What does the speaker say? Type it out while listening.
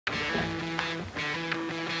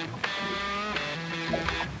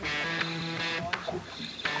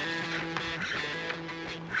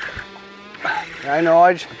No,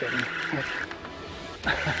 Nige.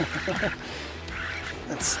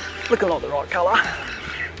 It's looking like the right colour.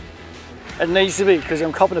 It needs to be because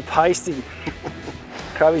I'm copping a pasty.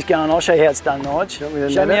 Crowy's going, I'll show you how it's done, Nige.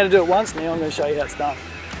 Show me how to do it once, now I'm going to show you how it's done.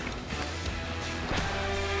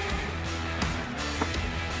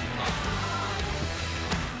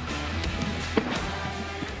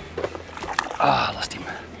 Ah, I lost him.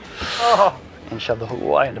 Oh, And shoved the hook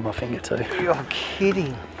way into my finger too. you're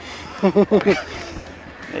kidding.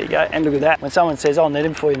 There you go, and look at that. When someone says, I'll net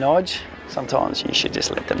him for you, Nige, sometimes you should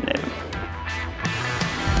just let them net him.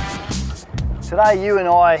 Today, you and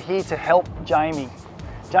I are here to help Jamie.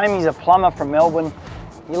 Jamie's a plumber from Melbourne.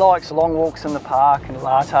 He likes long walks in the park and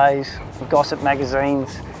lattes and gossip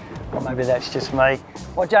magazines, or maybe that's just me.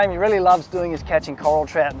 What Jamie really loves doing is catching coral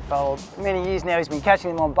trout, and for many years now he's been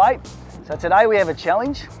catching them on bait. So today we have a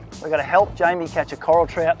challenge. We're going to help Jamie catch a coral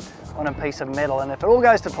trout on a piece of metal, and if it all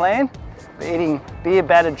goes to plan, we're eating beer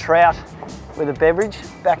battered trout with a beverage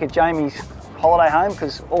back at Jamie's holiday home,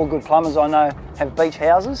 because all good plumbers I know have beach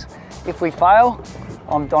houses. If we fail,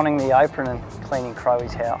 I'm donning the apron and cleaning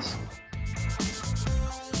Crowy's house.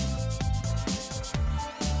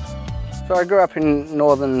 So I grew up in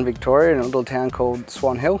northern Victoria in a little town called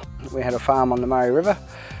Swan Hill. We had a farm on the Murray River.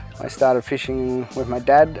 I started fishing with my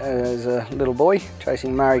dad as a little boy,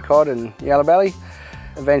 chasing Murray cod and yellowbelly.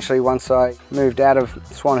 Eventually, once I moved out of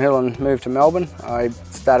Swan Hill and moved to Melbourne, I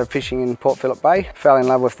started fishing in Port Phillip Bay, fell in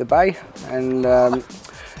love with the bay, and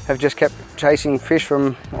have just kept chasing fish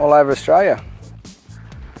from all over Australia.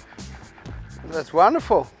 That's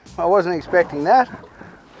wonderful. I wasn't expecting that.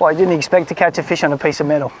 Well, you didn't expect to catch a fish on a piece of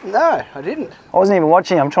metal? No, I didn't. I wasn't even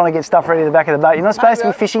watching. I'm trying to get stuff ready at the back of the boat. You're not supposed to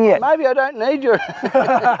be fishing yet. Maybe I don't need you.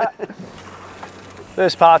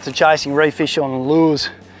 First part to chasing reef fish on lures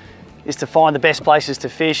is to find the best places to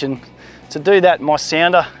fish, and to do that my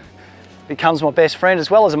sounder becomes my best friend, as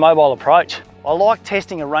well as a mobile approach. I like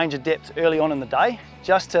testing a range of depths early on in the day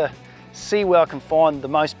just to see where I can find the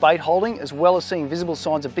most bait holding, as well as seeing visible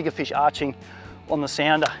signs of bigger fish arching on the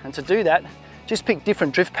sounder. And to do that, just pick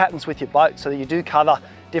different drift patterns with your boat so that you do cover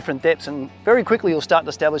different depths, and very quickly you'll start to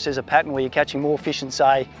establish there's a pattern where you're catching more fish in,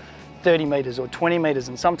 say, 30 metres or 20 metres,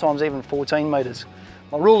 and sometimes even 14 metres.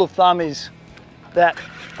 My rule of thumb is that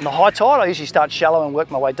on the high tide I usually start shallow and work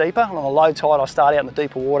my way deeper, and on the low tide I start out in the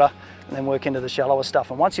deeper water and then work into the shallower stuff.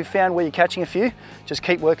 And once you've found where you're catching a few, just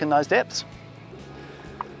keep working those depths.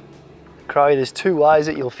 Crowy, there's two ways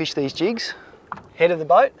that you'll fish these jigs. Head of the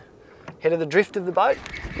boat, head of the drift of the boat.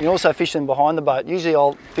 You can also fish them behind the boat. Usually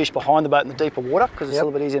I'll fish behind the boat in the deeper water because it's a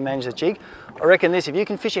little bit easier to manage the jig. I reckon this, if you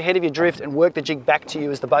can fish ahead of your drift and work the jig back to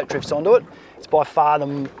you as the boat drifts onto it, it's by far,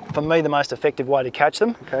 for me, the most effective way to catch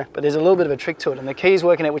them. Okay. But there's a little bit of a trick to it, and the key is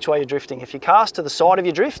working out which way you're drifting. If you cast to the side of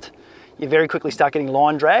your drift, you very quickly start getting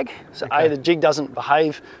line drag. So A, the jig doesn't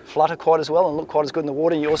behave, flutter quite as well and look quite as good in the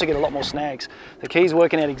water, and you also get a lot more snags. The key is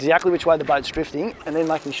working out exactly which way the boat's drifting and then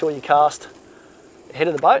making sure you cast ahead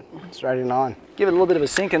of the boat. Straight in line. Give it a little bit of a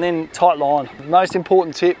sink and then tight line. Most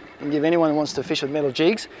important tip, and give anyone who wants to fish with metal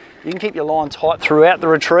jigs, you can keep your line tight throughout the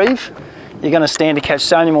retrieve. You're going to stand to catch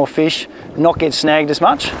so many more fish, not get snagged as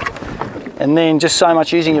much, and then just so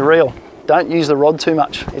much using your reel. Don't use the rod too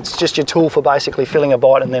much. It's just your tool for basically filling a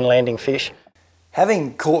bite and then landing fish.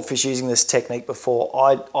 Having caught fish using this technique before,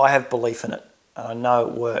 I have belief in it, and I know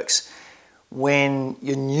it works. When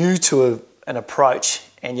you're new to an approach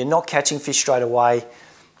and you're not catching fish straight away,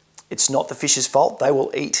 it's not the fish's fault. They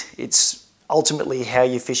will eat. It's ultimately how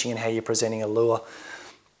you're fishing and how you're presenting a lure.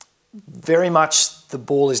 Very much the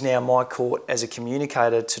ball is now my court as a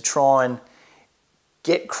communicator to try and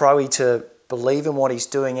get Crowy to believe in what he's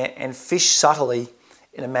doing and fish subtly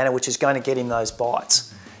in a manner which is going to get him those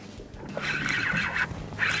bites.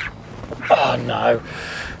 Oh no,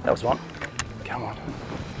 that was one. Come on.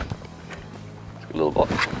 A little bite.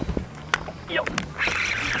 Yep.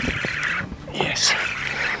 Yes.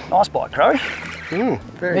 Nice bite, Crowy.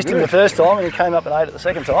 Missed him the first time and he came up and ate it the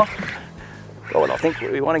second time. Got what I think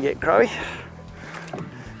we want to get, Crowy.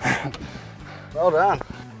 Well done.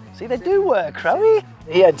 See, they do work, Crowy.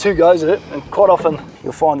 He had 2 goes at it, and quite often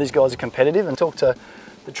you'll find these guys are competitive, and talk to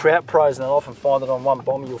the trout pros and they'll often find that on one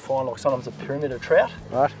bomber you'll find like sometimes a pyramid of trout.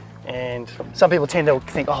 Right. And some people tend to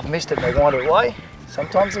think, oh, I've missed it, and they wind it away.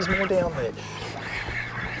 Sometimes there's more down there.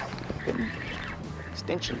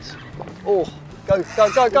 Extensions. Oh, go,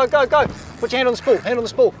 go, go, go, go, go. Put your hand on the spool, hand on the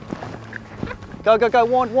spool. Go, go, go,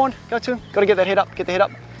 wind, go to him. Got to get that head up, get the head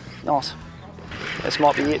up. Nice. This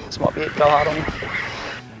might be it, this might be it. Go hard on him.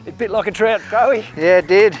 It bit like a trout, Crowy. Yeah, it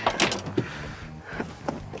did.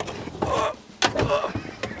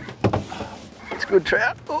 It's a good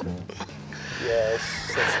trout. Oh. Yes,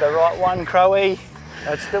 that's the right one, Crowie.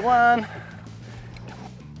 That's the one.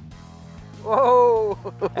 Whoa!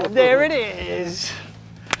 And there it is.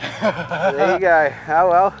 There you go. Oh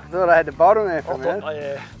well, thought I had the bottom there for a minute. Oh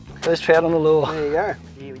yeah. First trout on the lure. There you go.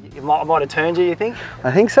 I might have turned you think?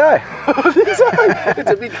 I think so. I think so.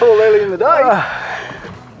 It's a big call early in the day.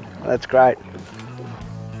 That's great.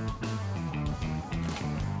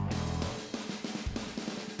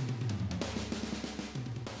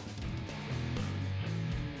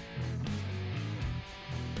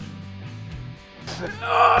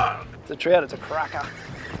 It's a trout, it's a cracker.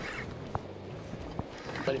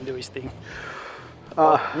 Let him do his thing.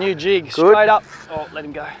 New jig, good. straight up. Oh, let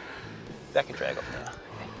him go. Back and drag off now.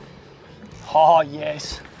 Oh,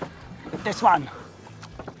 yes. Look at this one.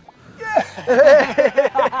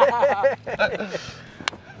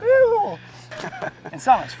 And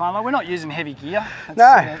so much fun. Like, we're not using heavy gear.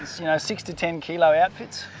 It's, it's 6 to 10 kilo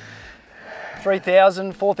outfits.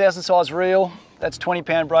 3,000, 4,000 size reel. That's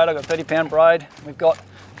 20-pound braid. I've got 30-pound braid. We've got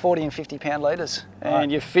 40 and 50-pound leaders,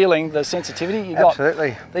 and you're feeling the sensitivity. You got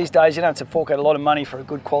Absolutely. These days, you don't have to fork out a lot of money for a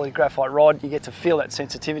good quality graphite rod. You get to feel that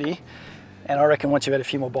sensitivity, and I reckon once you've had a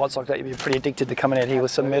few more bites like that, you'll be pretty addicted to coming out here with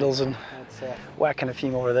some metals and whacking a few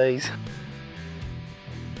more of these.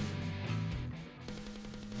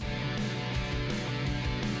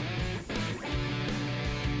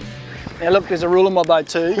 Now look, there's a rule in my boat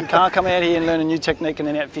too. You can't come out here and learn a new technique and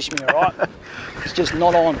then outfish me, all right? It's just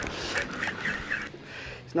not on.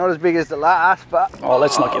 It's not as big as the last, but... Oh,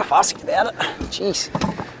 let's not get fussy about it. Jeez.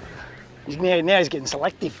 Now he's getting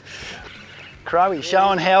selective. Crowie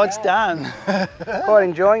showing how it's done. Quite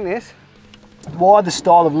enjoying this. Why the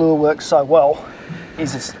style of lure works so well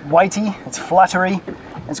is it's weighty, it's fluttery,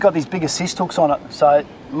 and it's got these big assist hooks on it, so it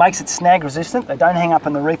makes it snag resistant. They don't hang up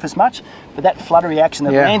in the reef as much, but that fluttery action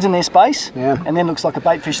that lands in their space and then looks like a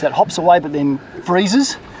bait fish that hops away but then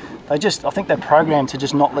freezes, I think they're programmed to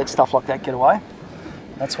just not let stuff like that get away.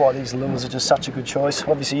 That's why these lures are just such a good choice.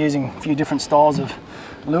 Obviously using a few different styles of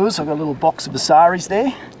lures. I've got a little box of Asaris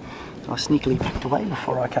there. So I sneakily packed away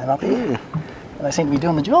before I came up here. And they seem to be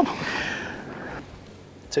doing the job.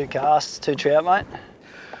 2 casts, 2 trout, mate.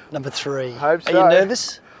 Number 3. Hope so. Are you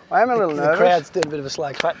nervous? I am a little nervous. The crowd's doing a bit of a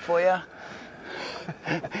slow clap for you.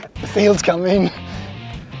 The field's come in.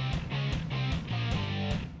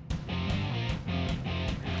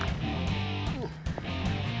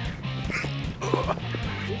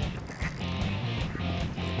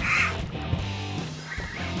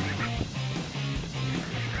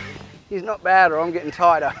 He's not bad, or I'm getting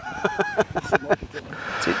tighter.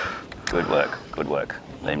 That's it. Good work, good work.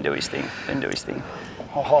 Let him do his thing, let him do his thing.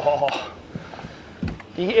 Oh.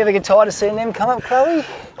 Do you ever get tired of seeing them come up, Crowie?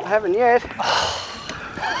 I haven't yet.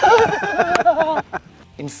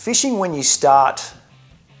 In fishing, when you start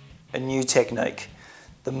a new technique,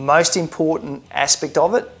 the most important aspect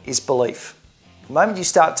of it is belief. The moment you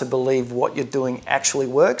start to believe what you're doing actually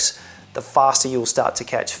works, the faster you'll start to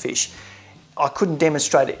catch fish. I couldn't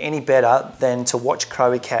demonstrate it any better than to watch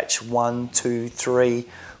Crowie catch 1, 2, 3,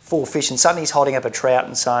 4 fish, and suddenly he's holding up a trout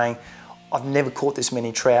and saying, I've never caught this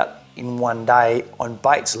many trout in one day on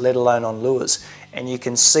baits, let alone on lures. And you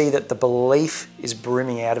can see that the belief is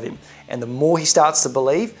brimming out of him. And the more he starts to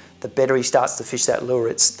believe, the better he starts to fish that lure.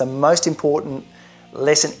 It's the most important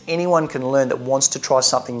lesson anyone can learn that wants to try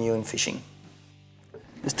something new in fishing.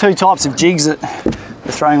 There's 2 types of jigs that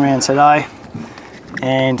we're throwing around today.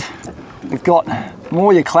 And we've got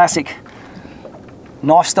more your classic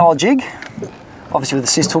knife style jig, obviously with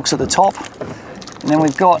assist hooks at the top. And then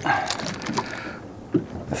we've got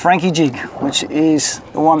the Frankie jig, which is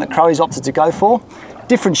the one that Crowie's opted to go for.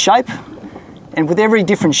 Different shape, and with every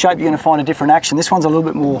different shape you're going to find a different action. This one's a little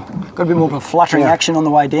bit more, got a bit more of a fluttering action on the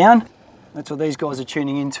way down. That's what these guys are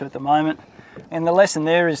tuning into at the moment. And the lesson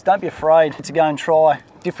there is don't be afraid to go and try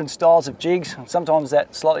different styles of jigs. Sometimes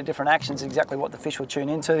that slightly different action is exactly what the fish will tune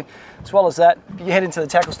into. As well as that, if you head into the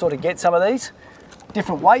tackle store to get some of these,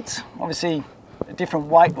 different weights, obviously a different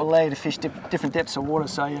weight will allow you to fish different depths of water.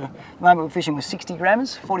 So at the moment we're fishing with 60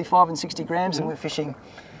 grams, 45 and 60 grams, and we're fishing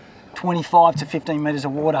 25 to 15 metres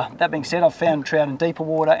of water. That being said, I've found trout in deeper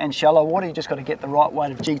water and shallow water. You just got to get the right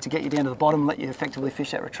weight of jig to get you down to the bottom and let you effectively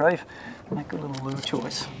fish that retrieve. Make a good little lure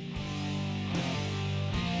choice.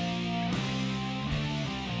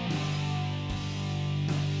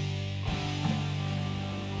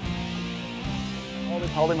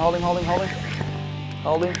 Hold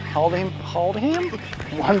him. Hold him.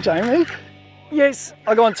 1, Jamie. Yes,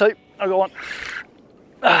 I got 1 too. I got 1.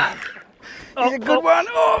 He's a good one.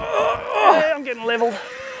 Yeah, I'm getting leveled.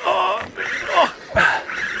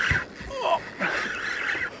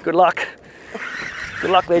 Good luck.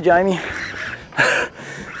 Good luck there, Jamie.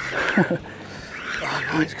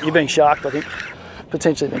 You've been sharked, I think.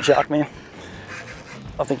 Potentially been sharked, man.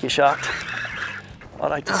 I think you're sharked.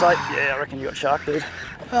 I'd hate to say, yeah, I reckon you got sharked, dude.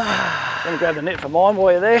 Gonna grab the net for mine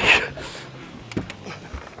while you're there.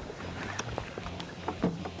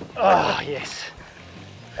 Oh, yes.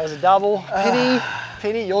 That was a double.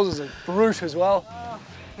 Pity, yours is a brute as well.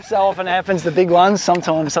 So often happens, the big ones,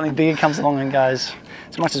 sometimes something bigger comes along and goes.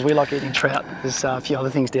 As much as we like eating trout, there's a few other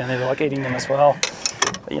things down there that like eating them as well.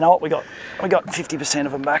 But you know what, we got 50%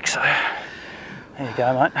 of them back, so there you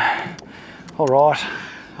go, mate. All right,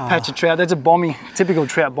 patch of trout, that's a bommy, typical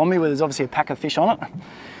trout bommy where there's obviously a pack of fish on it.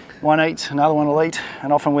 One eats, another one will eat,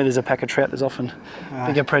 and often where there's a pack of trout, there's often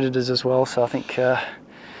bigger predators as well, so I think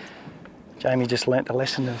Jamie just learnt the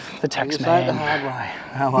lesson of the tax man. The hard way.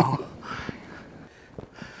 Oh well.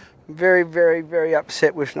 Very, very, very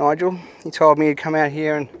upset with Nigel. He told me he'd come out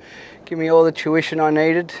here and give me all the tuition I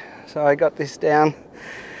needed, so I got this down.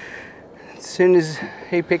 As soon as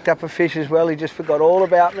he picked up a fish as well, he just forgot all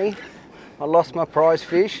about me. I lost my prize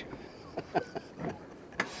fish.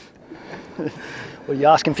 Well, you're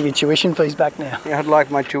asking for your tuition fees back now. Yeah, I'd like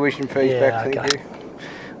my tuition fees back, okay. thank you.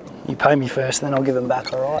 You pay me first, then I'll give them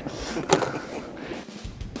back, all right?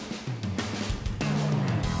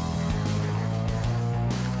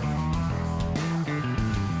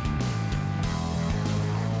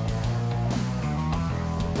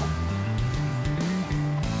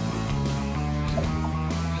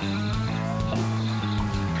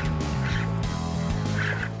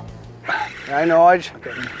 Hey, Nige.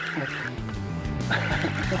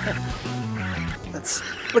 It's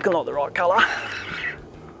looking like the right colour.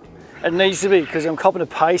 It needs to be, because I'm copping a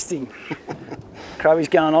pasting. Crabby's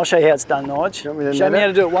going, I'll show you how it's done, Nige. Show me how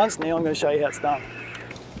to do it once, now I'm going to show you how it's done.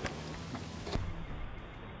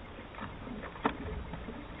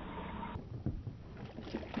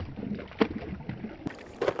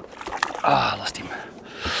 Ah, I lost him.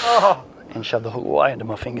 Oh. And shoved the hook way into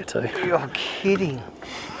my finger too. You're kidding.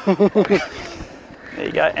 There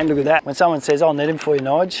you go, and look at that. When someone says, I'll net him for you,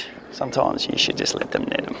 Nige, sometimes you should just let them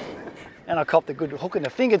net him. And I copped a good hook in the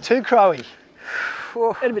finger too, Crowy.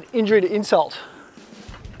 Had a bit of injury to insult.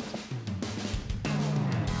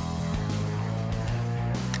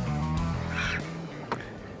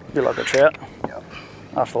 You like a trout? Yep.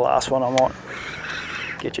 After the last one, I might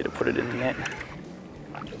get you to put it in the net.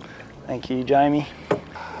 Thank you, Jamie.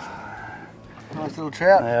 Nice little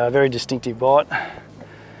trout. A very distinctive bite.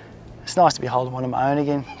 It's nice to be holding one of my own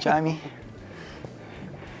again, Jamie.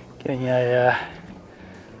 Getting a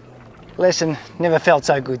lesson. Never felt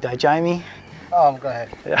so good though, Jamie. Oh, I'm glad.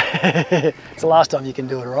 It's the last time you can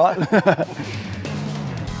do it, right?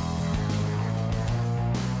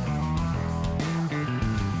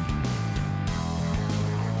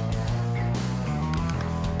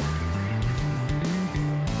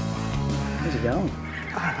 Where's he going?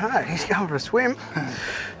 I don't know, he's going for a swim.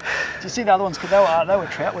 Did you see the other ones? Because they were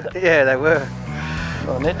trout with it. Yeah, they were.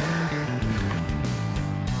 Got a net.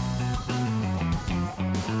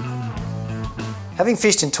 Having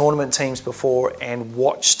fished in tournament teams before and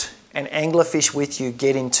watched an angler fish with you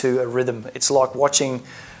get into a rhythm, it's like watching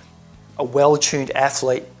a well-tuned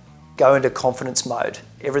athlete go into confidence mode.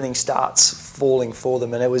 Everything starts falling for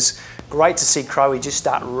them, and it was great to see Crowy just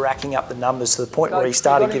start racking up the numbers to the point where he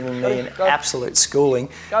started giving me an absolute schooling,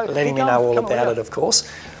 letting me know all about it, of course.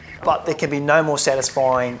 But there can be no more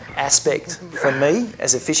satisfying aspect for me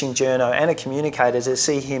as a fishing journo and a communicator to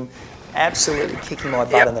see him absolutely kicking my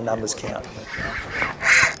butt in the numbers count.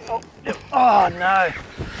 Oh no, I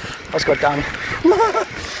just got done.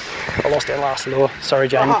 I lost our last lure. Sorry,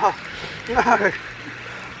 Jamie. Oh, no.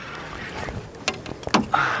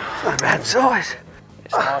 It's not a bad size.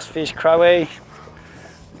 It's a nice fish, Crowy.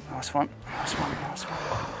 Nice one, nice one, nice one.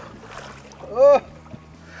 Oh,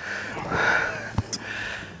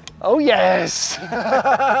 oh yes!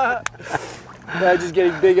 They're just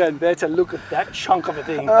getting bigger and better. Look at that chunk of a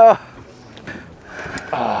thing. oh.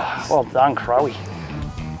 Oh, well done, Crowy.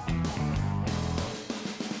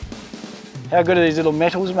 How good are these little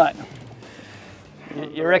metals, mate?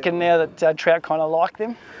 You reckon now that trout kind of like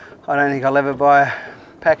them? I don't think I'll ever buy a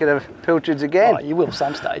packet of pilchards again. Oh, you will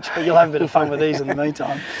some stage, but you'll have a bit of fun with these in the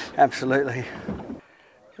meantime. Absolutely.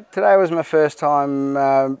 Today was my first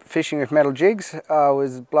time fishing with metal jigs. I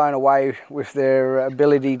was blown away with their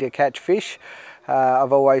ability to catch fish.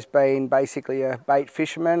 I've always been basically a bait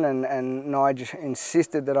fisherman, and Nige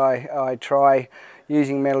insisted that I try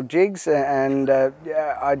using metal jigs, and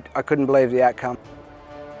yeah, I couldn't believe the outcome.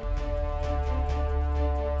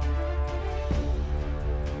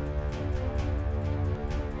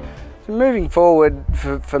 So moving forward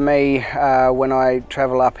for me, when I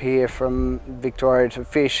travel up here from Victoria to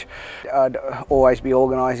fish, I'd always be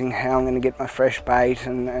organising how I'm going to get my fresh bait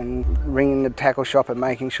and ringing the tackle shop and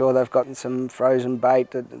making sure they've got some frozen bait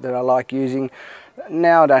that I like using.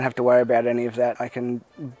 Now I don't have to worry about any of that. I can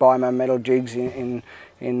buy my metal jigs in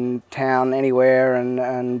town anywhere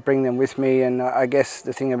and bring them with me, and I guess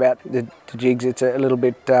the thing about the jigs, it's a little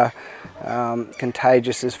bit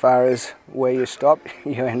contagious as far as where you stop.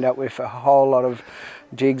 You end up with a whole lot of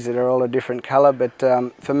jigs that are all a different colour, but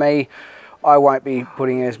for me, I won't be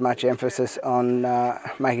putting as much emphasis on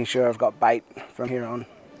making sure I've got bait from here on.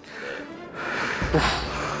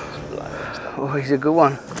 Oh, he's a good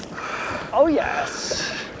one. Oh yes!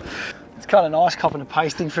 It's kind of nice copping a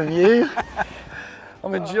pasting from you.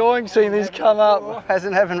 I'm enjoying seeing this come up.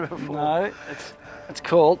 Hasn't happened before. No, it's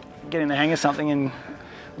cool getting the hang of something and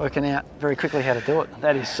working out very quickly how to do it.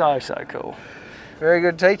 That is so cool. Very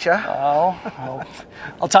good teacher. Oh,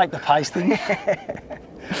 I'll take the pasting.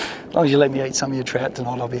 As long as you let me eat some of your trout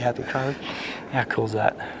tonight, I'll be happy, Crowy. How cool's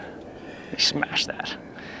that? You smash that.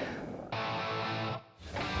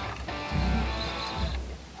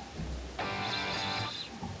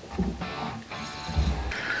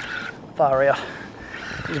 Far out.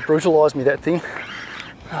 Just brutalised me, that thing.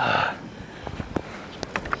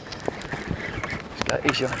 Just go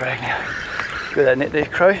easy on the drag now. Got that net there,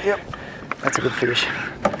 Crow? Yep. That's a good fish.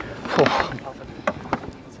 Oh,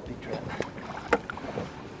 that's a big trout.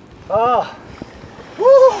 Oh! Woo!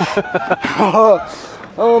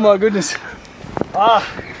 Oh my goodness.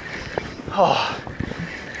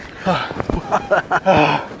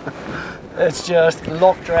 It's just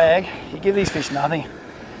lock drag. You give these fish nothing.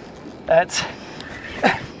 That's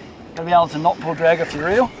gotta be able to not pull drag off your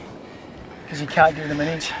reel, because you can't give them an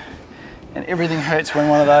inch, and everything hurts when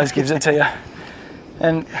one of those gives it to you.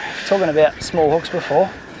 And talking about small hooks before,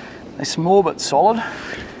 they're small but solid,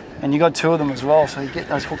 and you got two of them as well, so you get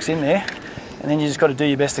those hooks in there, and then you just got to do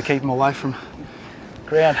your best to keep them away from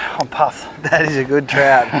ground on puff. That is a good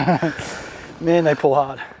trout. Man, they pull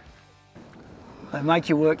hard. They make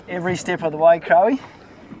you work every step of the way, Crowy.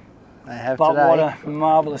 They have But today. what a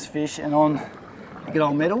marvellous fish, and on the good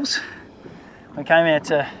old medals. I came out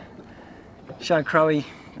to show Crowy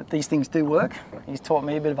that these things do work. He's taught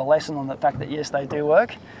me a bit of a lesson on the fact that yes, they do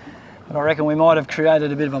work. But I reckon we might have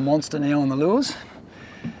created a bit of a monster now on the lures,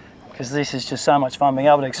 because this is just so much fun, being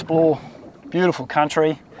able to explore beautiful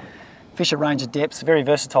country, fish a range of depths. Very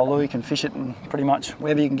versatile lure, you can fish it in pretty much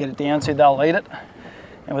wherever you can get it down to, they'll eat it.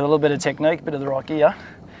 And with a little bit of technique, a bit of the right gear,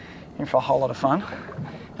 in for a whole lot of fun.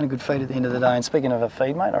 And a good feed at the end of the day. And speaking of a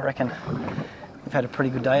feed, mate, I reckon we've had a pretty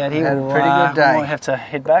good day out here. Had a pretty good day. We might have to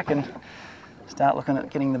head back and start looking at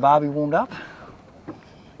getting the barbie warmed up. A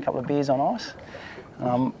couple of beers on ice.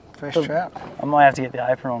 Fresh trout. I might have to get the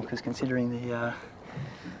apron on, because considering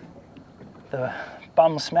the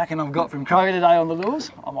bum smacking I've got from Crowy today on the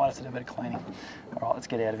lures, I might have to do a bit of cleaning. All right, let's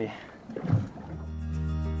get out of here.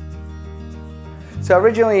 So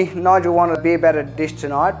originally Nigel wanted a beer battered dish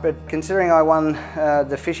tonight, but considering I won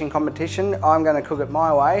the fishing competition, I'm going to cook it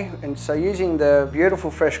my way. And so using the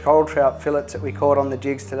beautiful fresh coral trout fillets that we caught on the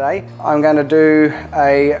jigs today, I'm going to do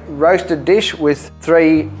a roasted dish with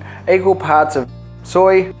 3 equal parts of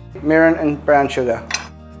soy, mirin and brown sugar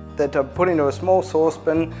that I put into a small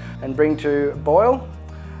saucepan and bring to boil.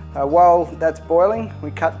 While that's boiling,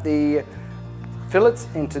 we cut the fillets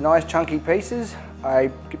into nice chunky pieces.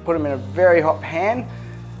 I put them in a very hot pan,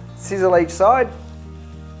 sizzle each side,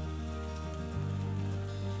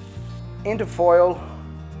 into foil,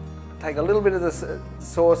 take a little bit of the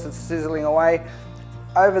sauce that's sizzling away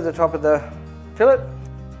over the top of the fillet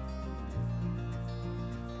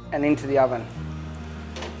and into the oven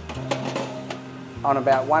on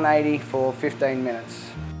about 180 for 15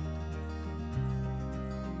 minutes.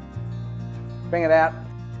 Bring it out,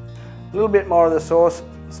 a little bit more of the sauce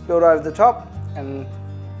spilled over the top, and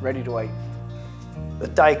ready to eat. The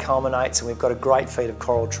day culminates and we've got a great feed of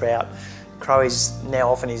coral trout. Crowy's now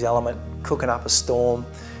off in his element, cooking up a storm.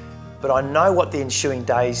 But I know what the ensuing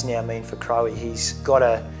days now mean for Crowy. He's got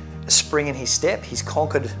a spring in his step, he's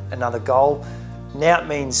conquered another goal. Now it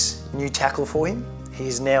means new tackle for him. He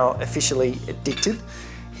is now officially addicted.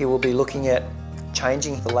 He will be looking at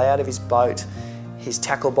changing the layout of his boat, his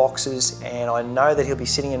tackle boxes, and I know that he'll be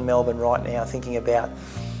sitting in Melbourne right now thinking about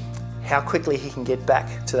how quickly he can get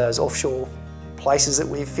back to those offshore places that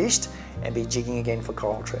we've fished and be jigging again for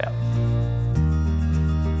coral trout.